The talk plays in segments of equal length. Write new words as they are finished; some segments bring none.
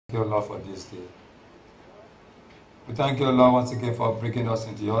Thank you, Lord, for this day. We thank you, Lord, once again for bringing us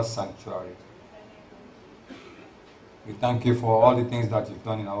into your sanctuary. We thank you for all the things that you've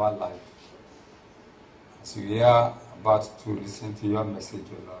done in our life. As we are about to listen to your message,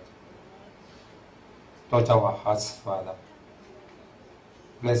 O Lord, touch our hearts, Father.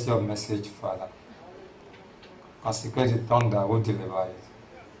 Bless your message, Father. Consecrate the tongue that will deliver it.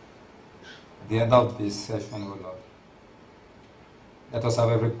 At the end of this session, O Lord, let us have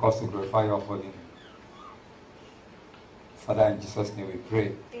every cause to glorify your holy name. Father, in Jesus' name we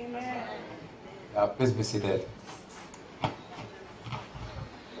pray. Amen. Please be seated.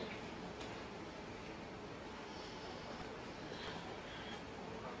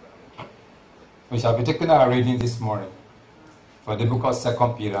 We shall be taking our reading this morning for the book of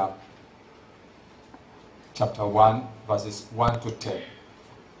 2 Peter, chapter 1, verses 1 to 10.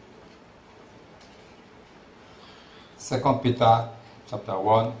 2 Peter, chapter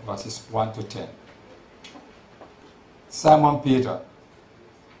 1, verses 1 to 10. Simon Peter,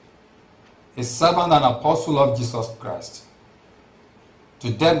 a servant and apostle of Jesus Christ,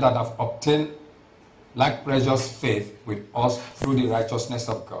 to them that have obtained like precious faith with us through the righteousness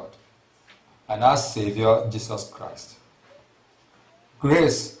of God, and our Savior Jesus Christ.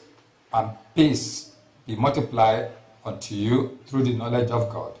 Grace and peace be multiplied unto you through the knowledge of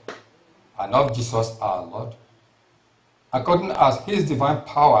God and of Jesus our Lord, according as his divine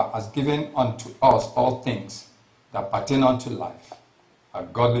power has given unto us all things that pertain unto life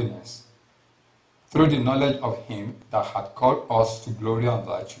and godliness, through the knowledge of him that hath called us to glory and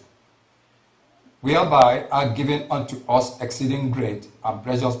virtue, whereby are given unto us exceeding great and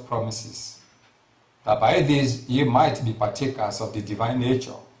precious promises, that by these ye might be partakers of the divine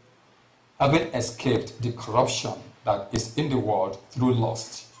nature, having escaped the corruption that is in the world through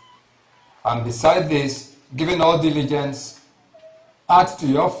lust. And beside this, giving all diligence, add to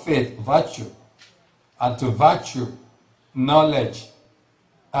your faith virtue, and to virtue knowledge,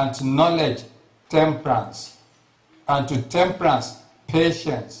 and to knowledge temperance, and to temperance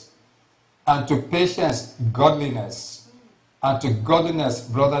patience, and to patience godliness, and to godliness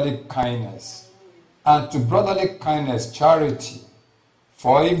brotherly kindness, and to brotherly kindness charity.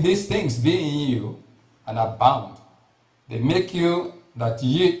 For if these things be in you and abound, they make you that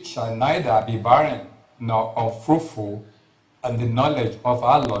ye shall neither be barren nor unfruitful in the knowledge of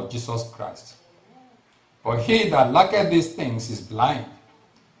our Lord Jesus Christ. For he that lacketh these things is blind,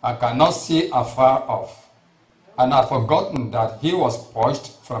 and cannot see afar off, and hath forgotten that he was purged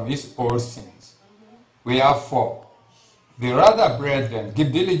from his old sins. Wherefore, the rather, brethren,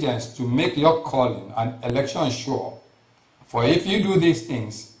 give diligence to make your calling and election sure. For if you do these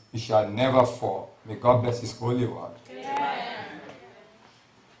things, you shall never fall. May God bless his holy word. Amen.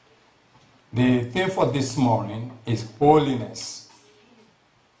 The theme for this morning is holiness.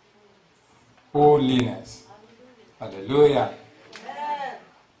 Holiness. Hallelujah. Amen.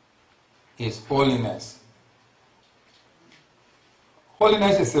 Is holiness.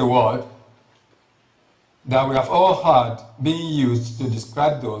 Holiness is a word that we have all heard being used to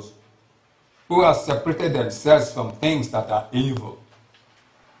describe those who have separated themselves from things that are evil.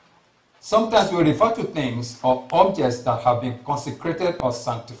 Sometimes we refer to things or objects that have been consecrated or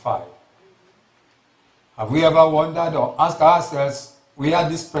sanctified. Have we ever wondered or asked ourselves where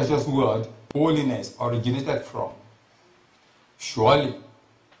this precious word, holiness, originated from? Surely,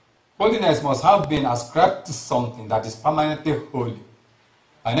 holiness must have been ascribed to something that is permanently holy,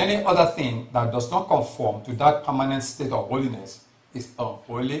 and any other thing that does not conform to that permanent state of holiness is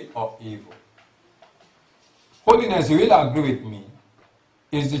unholy or evil. Holiness, you will agree with me,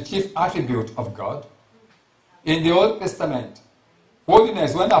 is the chief attribute of God. In the Old Testament,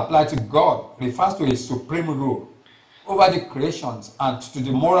 holiness, when applied to God, refers to his supreme rule over the creations and to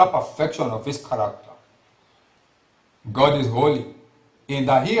the moral perfection of his character. God is holy in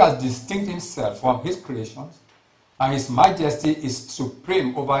that he has distinct himself from his creations, and his majesty is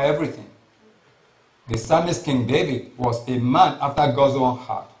supreme over everything. The psalmist King David was a man after God's own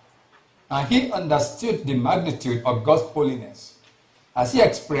heart, and he understood the magnitude of God's holiness. As he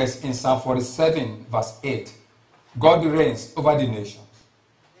expressed in Psalm 47, verse 8, God reigns over the nations.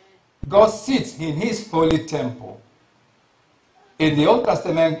 God sits in his holy temple. In the Old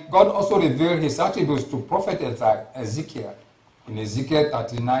Testament, God also revealed his attributes to prophet Ezekiel in Ezekiel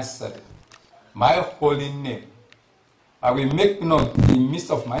 39:7. My holy name I will make known in the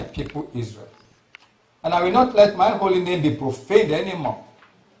midst of my people Israel. And I will not let my holy name be profaned anymore.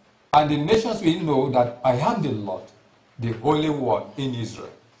 And the nations will know that I am the Lord, the Holy One in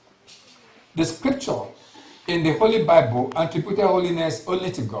Israel. The scripture in the Holy Bible attributed holiness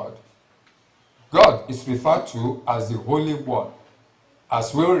only to God. God is referred to as the Holy One,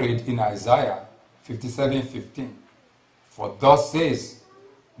 as we read in Isaiah 57:15. For thus says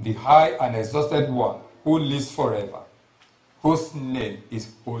the high and exalted one who lives forever, whose name is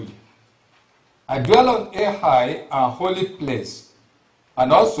holy. I dwell on a high and holy place,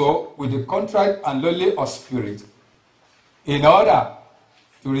 and also with the contrite and lowly of spirit, in order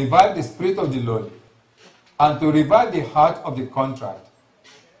to revive the spirit of the lowly, and to revive the heart of the contrite.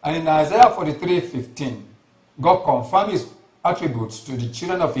 And in Isaiah 43:15, God confirmed his attributes to the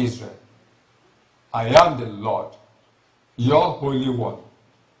children of Israel. I am the Lord, your Holy One,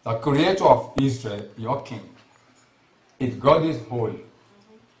 the Creator of Israel, your King. If God is holy,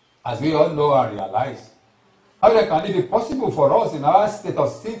 as we all know and realize, how can it be possible for us in our state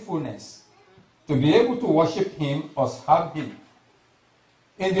of sinfulness to be able to worship him or serve him?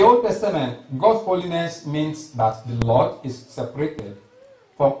 In the Old Testament, God's holiness means that the Lord is separated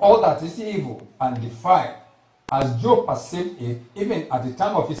from all that is evil and defiled, as Job perceived it even at the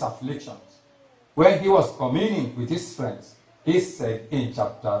time of his afflictions. When he was communing with his friends, he said in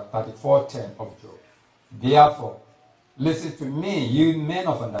chapter 34:10 of Job, therefore, listen to me, you men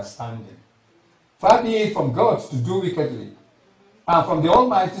of understanding. Far be it from God to do wickedly, and from the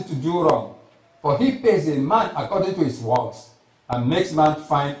Almighty to do wrong. For he pays a man according to his works, and makes man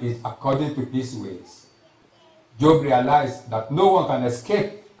find it according to his ways. Job realized that no one can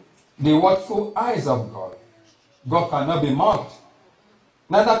escape the watchful eyes of God. God cannot be mocked,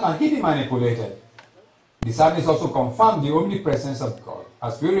 neither can he be manipulated. The psalmist also confirmed the omnipresence of God,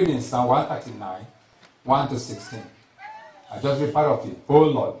 as we read in Psalm 139, 1-16. I just read part of it. O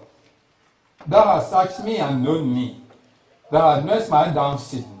Lord, thou hast searched me and known me. Thou hast knowest my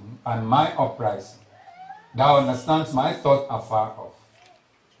downsitting and my uprising. Thou understandest my thought afar off.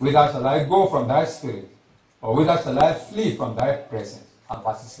 Whither shall I go from thy spirit? Or whither shall I flee from thy presence? And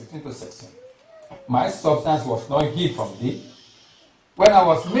verses 15-16. My substance was not hid from thee, when I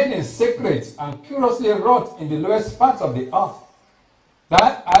was made in secret and curiously wrought in the lowest parts of the earth.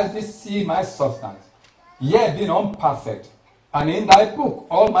 Thou hast didst see my substance, yet being unperfect, and in thy book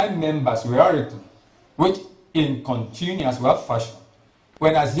all my members were written, which in continuance were fashioned,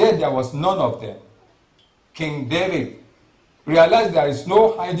 when as yet there was none of them. King David realized there is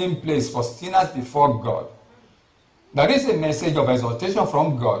no hiding place for sinners before God. There is a message of exhortation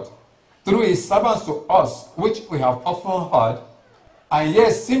from God through his servants to us, which we have often heard, and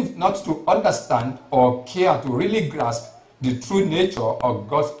yet seem not to understand or care to really grasp the true nature of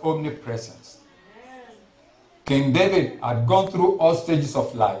God's omnipresence. King David had gone through all stages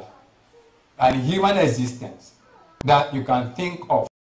of life and human existence that you can think of.